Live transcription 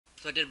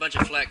So I did a bunch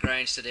of flat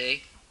grinds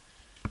today.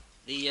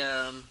 The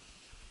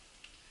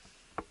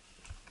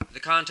the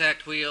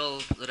contact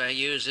wheel that I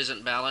use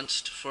isn't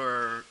balanced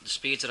for the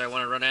speeds that I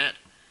want to run at.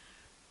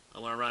 I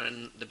want to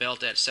run the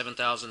belt at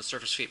 7,000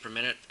 surface feet per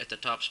minute at the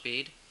top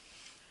speed,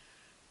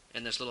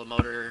 and this little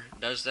motor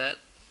does that.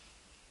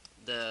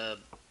 The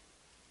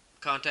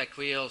contact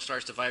wheel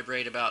starts to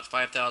vibrate about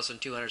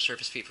 5,200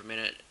 surface feet per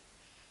minute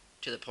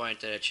to the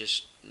point that it's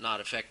just not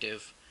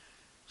effective.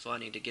 So I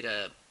need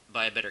to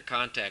buy a better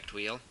contact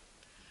wheel.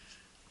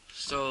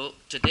 So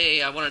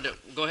today I wanted to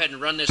go ahead and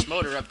run this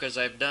motor up because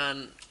I've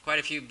done quite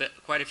a few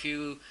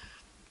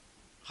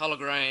hollow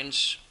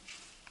grinds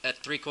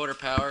at 3/4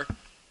 power,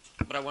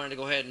 but I wanted to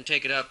go ahead and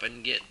take it up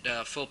and get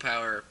full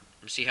power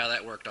and see how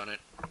that worked on it.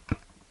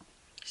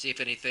 See if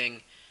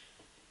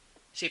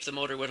the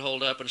motor would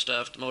hold up and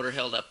stuff. The motor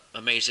held up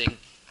amazing.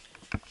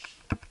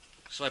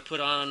 So I put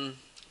on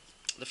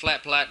the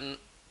flat platen,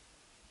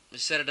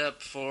 set it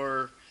up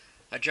for.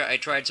 I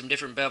tried some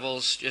different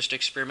bevels, just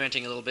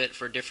experimenting a little bit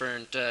for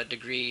different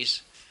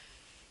degrees.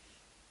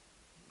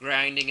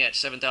 Grinding at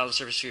 7,000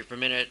 surface feet per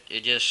minute,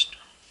 it just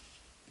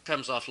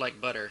comes off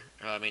like butter.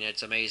 I mean,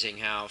 it's amazing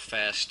how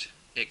fast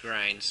it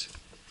grinds.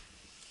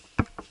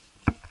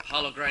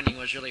 Hollow grinding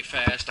was really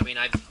fast. I mean,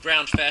 I've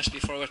ground fast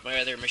before with my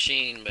other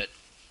machine, but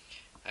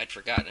I'd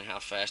forgotten how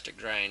fast it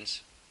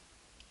grinds.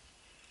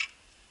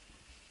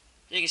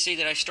 You can see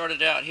that I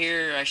started out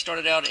here. I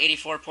started out at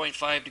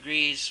 84.5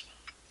 degrees,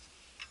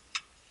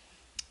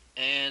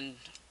 and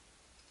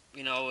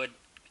you know, at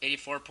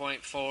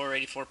 84.4,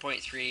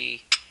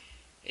 84.3,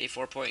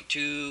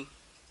 84.2,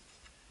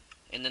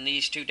 and then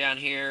these two down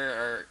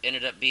here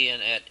ended up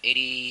being at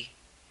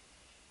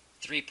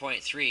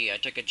 83.3. I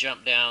took a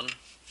jump down,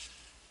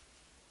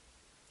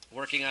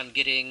 working on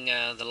getting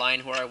the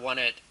line where I want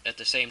it at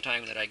the same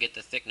time that I get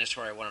the thickness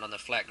where I want it on the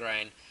flat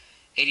grind.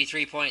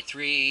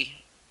 83.3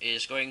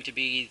 is going to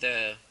be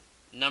the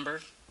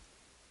number.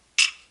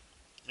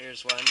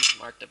 There's one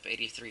marked up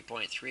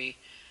 83.3.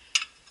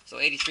 So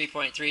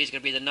 83.3 is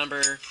going to be the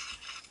number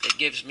that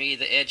gives me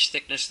the edge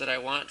thickness that I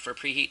want for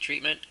preheat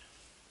treatment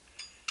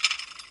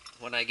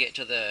when I get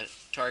to the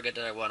target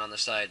that I want on the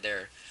side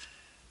there.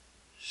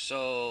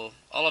 So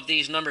all of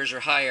these numbers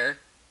are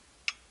higher,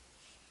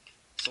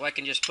 so I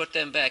can just put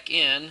them back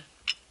in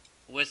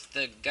with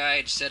the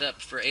guide set up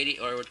for 80,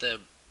 or with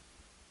the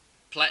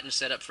platen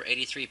set up for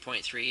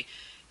 83.3,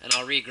 and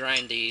I'll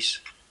regrind these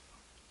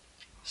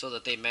so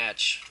that they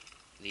match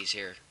these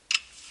here.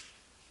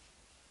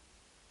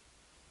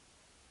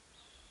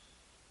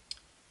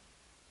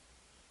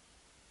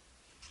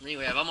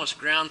 Anyway, I've almost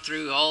ground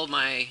through all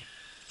my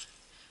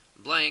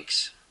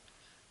blanks,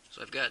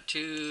 so I've got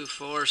 2,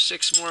 4,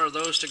 6 more of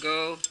those to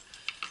go,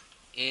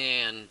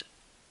 and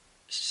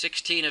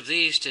 16 of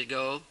these to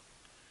go,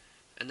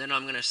 and then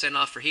I'm going to send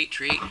off for heat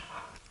treat.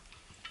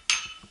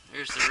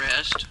 Here's the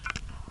rest.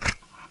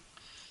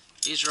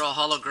 These are all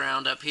hollow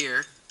ground up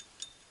here.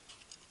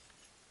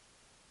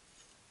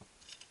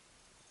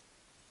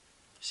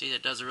 See,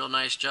 that does a real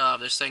nice job.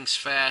 This thing's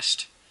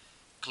fast,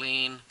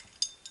 clean.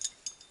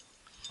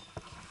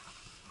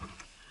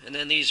 And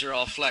then these are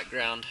all flat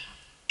ground.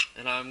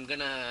 And I'm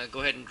going to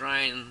go ahead and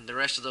grind the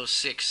rest of those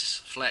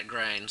 6 flat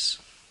grinds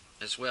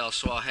as well.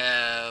 So I'll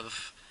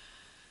have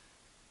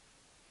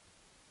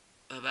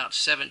about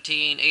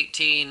 17,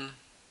 18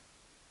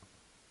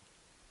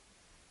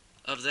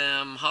 of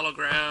them hollow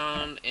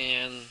ground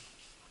and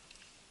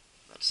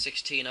about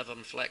 16 of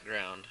them flat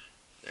ground.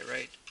 Is that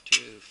right?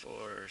 2,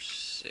 4,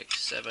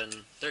 6,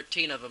 7,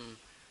 13 of them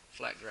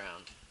flat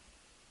ground.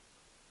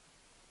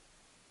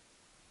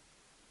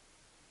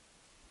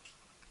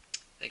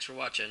 Thanks for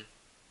watching.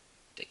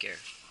 Take care.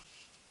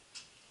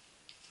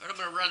 Alright, I'm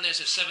going to run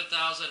this at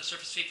 7,000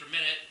 surface feet per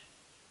minute.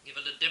 Give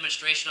it a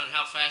demonstration on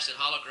how fast it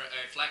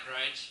flat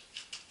grinds.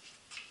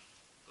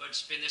 Go ahead and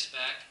spin this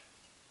back.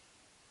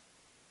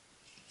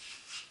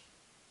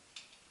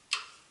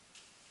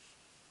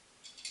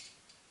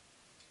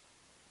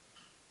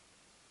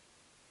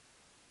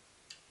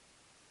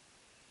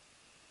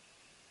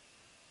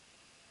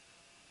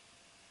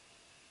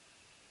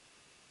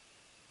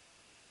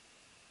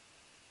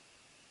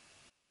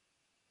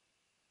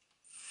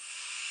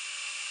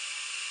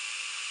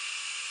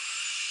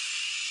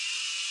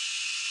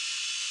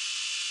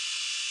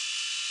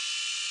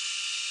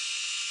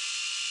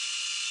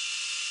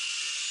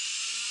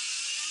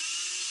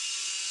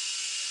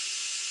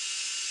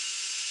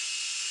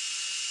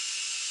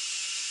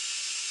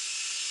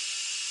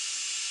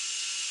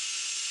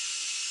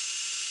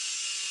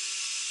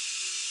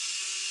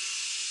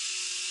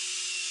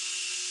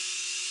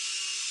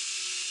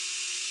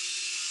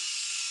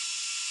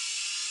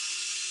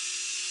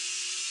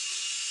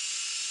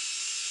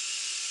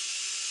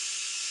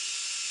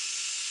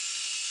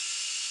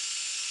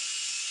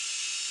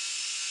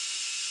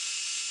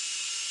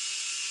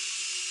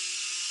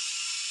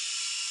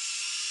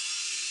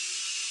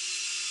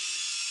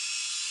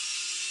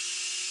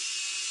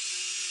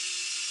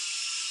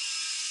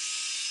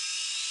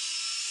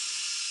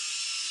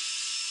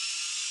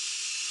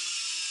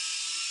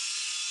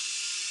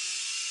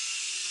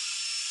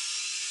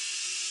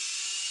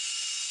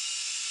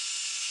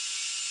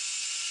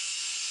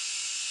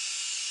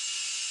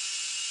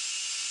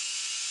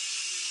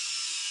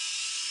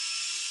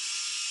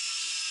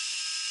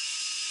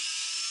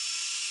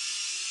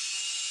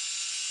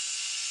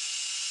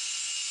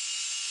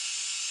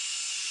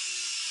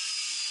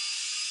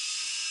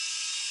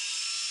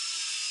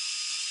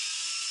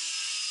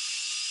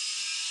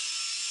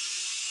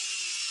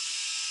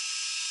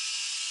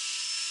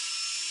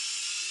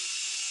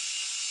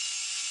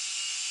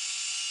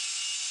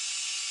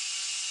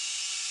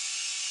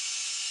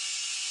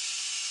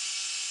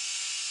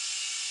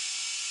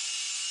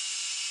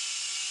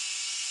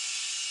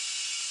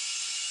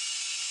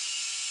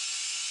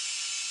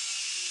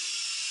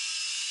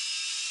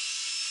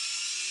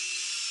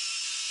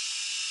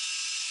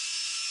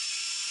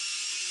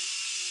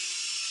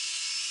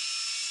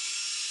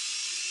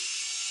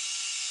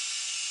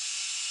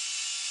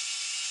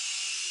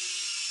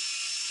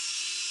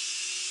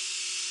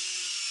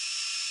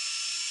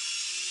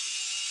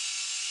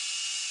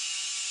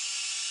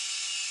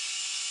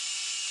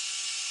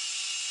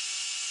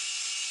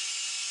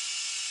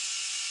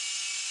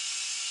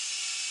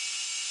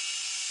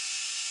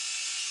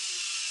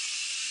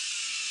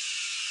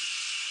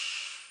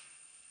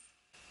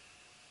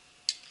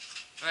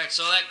 Alright,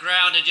 so that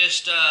ground in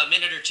just a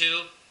minute or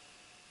two.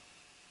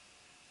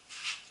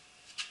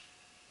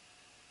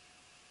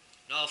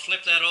 Now I'll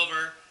flip that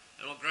over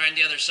and we'll grind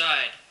the other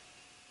side.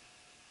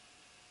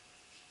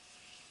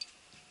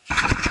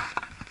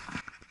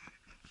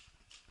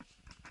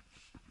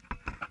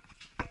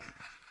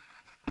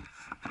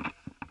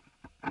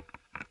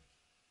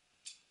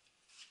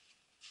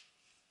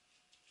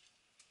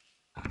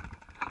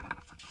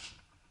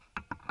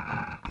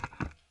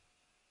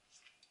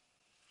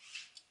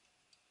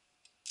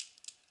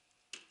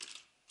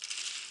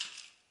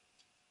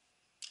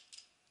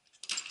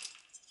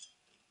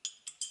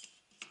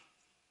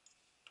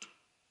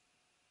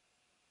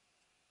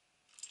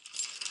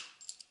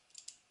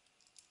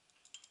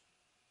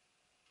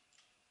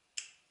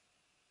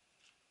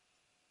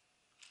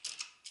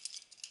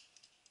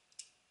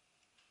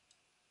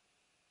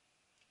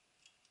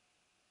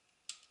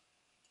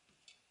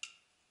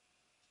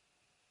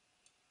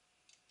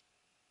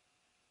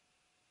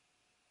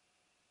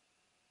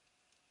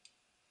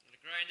 I'm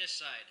going to grind this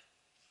side.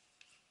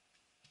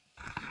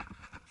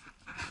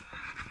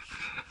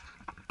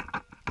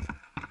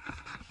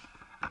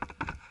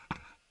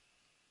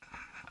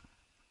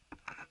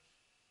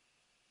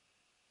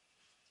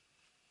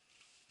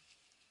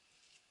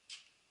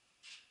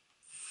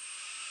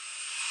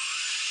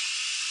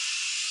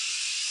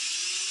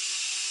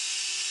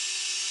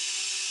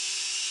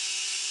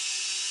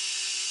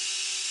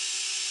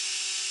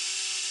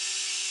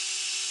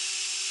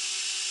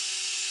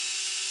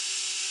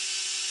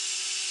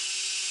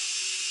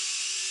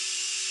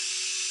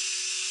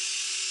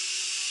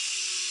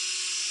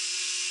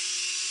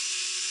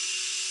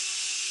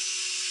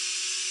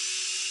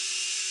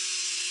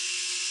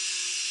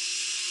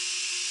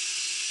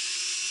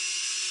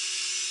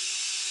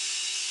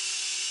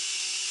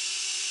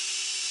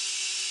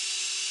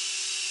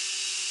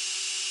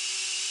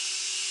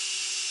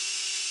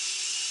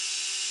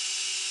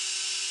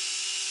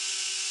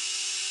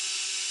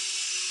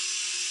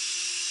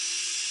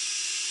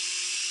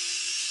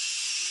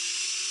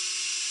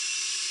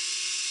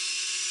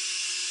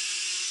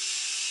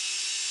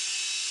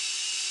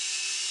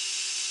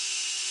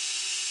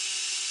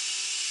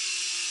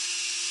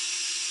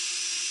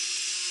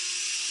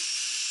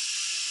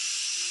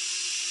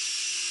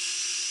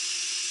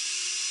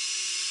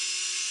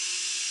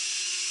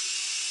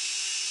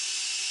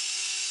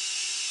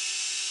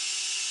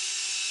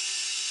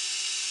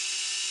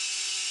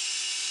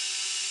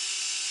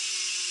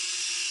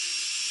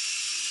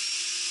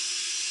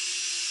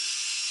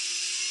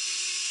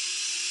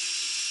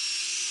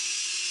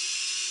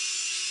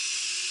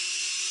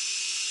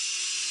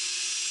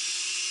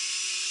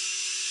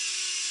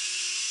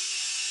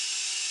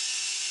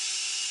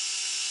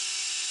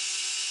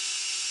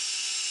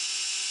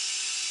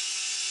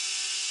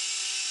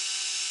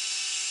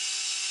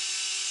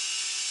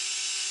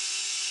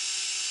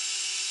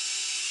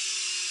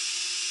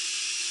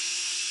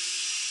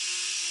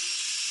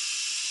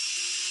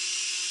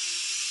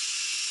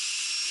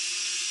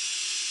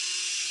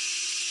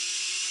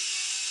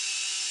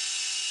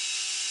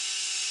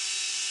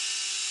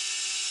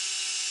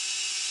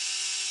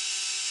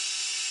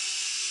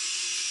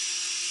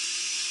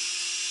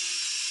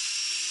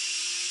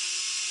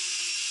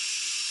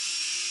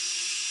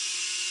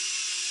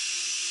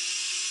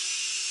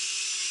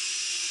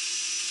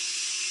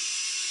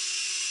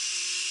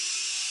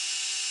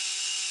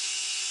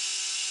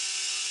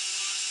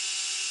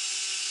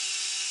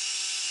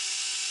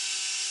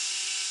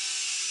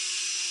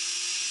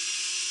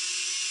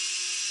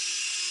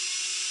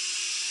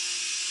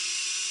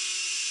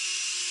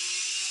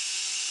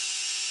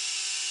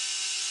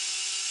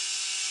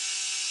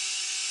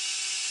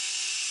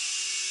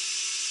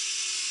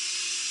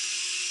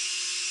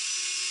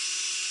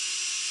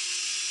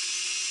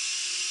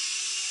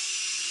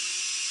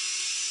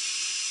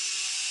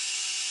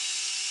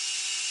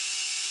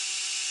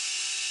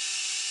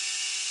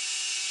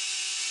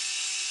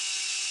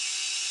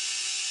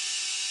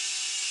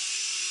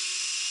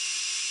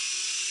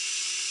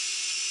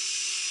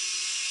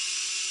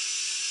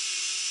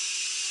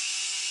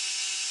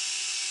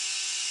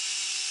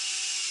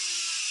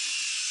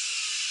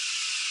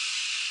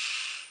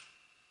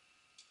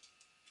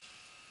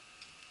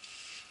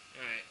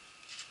 Alright,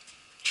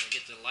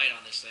 get the light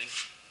on this thing.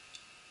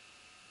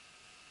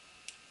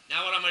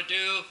 Now what I'm going to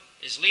do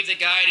is leave the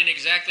guide in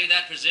exactly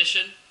that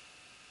position.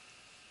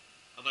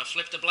 I'm going to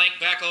flip the blank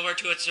back over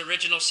to its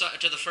original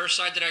to the first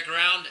side that I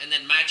ground, and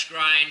then match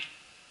grind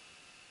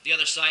the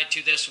other side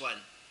to this one.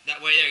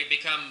 That way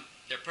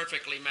they're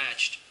perfectly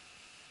matched.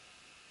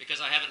 Because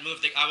I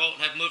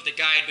won't have moved the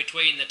guide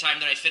between the time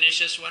that I finish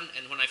this one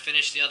and when I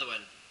finish the other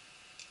one.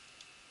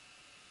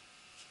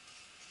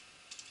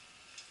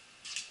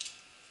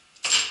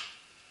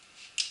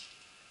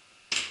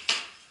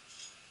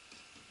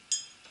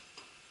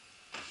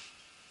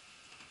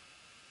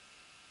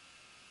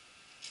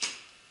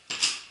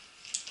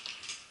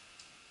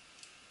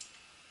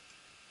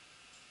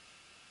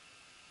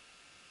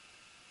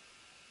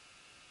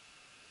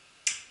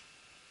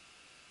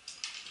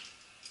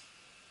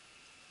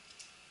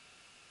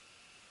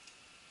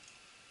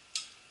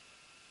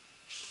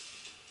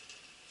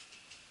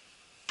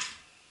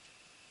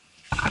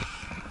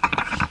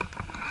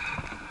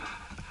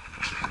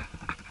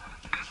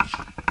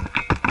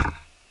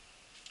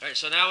 Alright,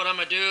 so now what I'm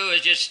going to do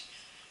is just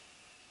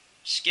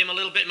skim a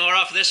little bit more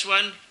off this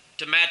one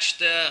to match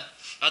the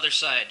other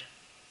side.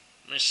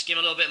 I'm going to skim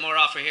a little bit more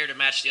off of here to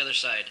match the other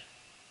side.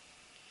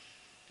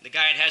 The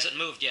guide hasn't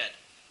moved yet.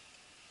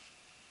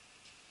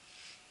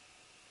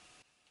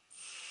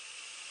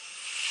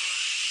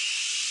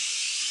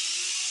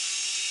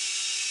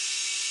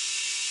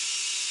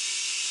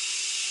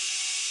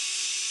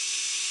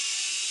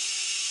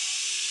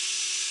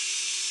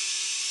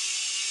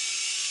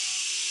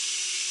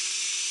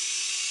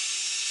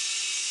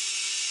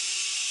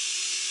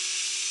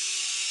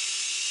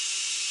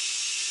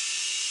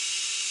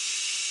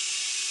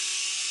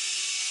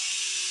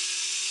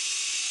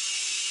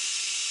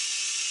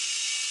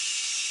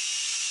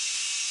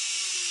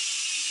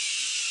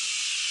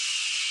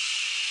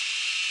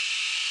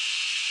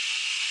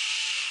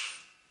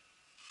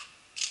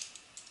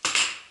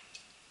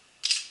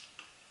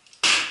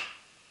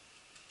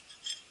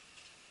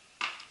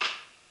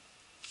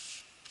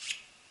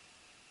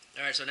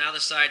 Alright, so now the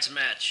sides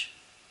match.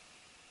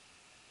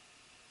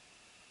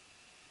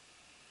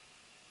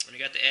 And I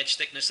got the edge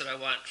thickness that I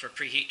want for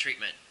preheat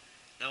treatment.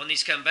 Now when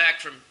these come back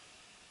from,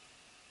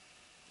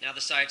 now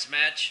the sides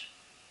match.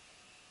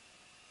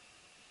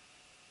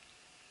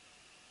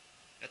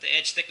 Got the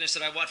edge thickness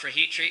that I want for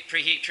preheat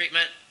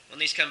treatment. When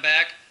these come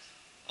back,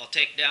 I'll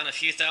take down a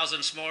few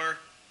thousandths more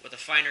with a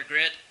finer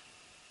grit.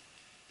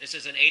 This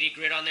is an 80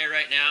 grit on there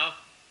right now.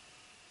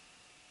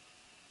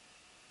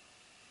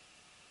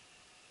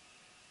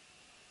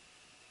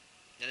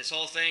 And this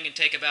whole thing can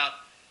take about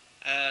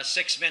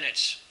 6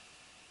 minutes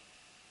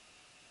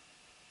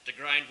to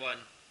grind one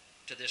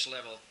to this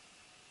level.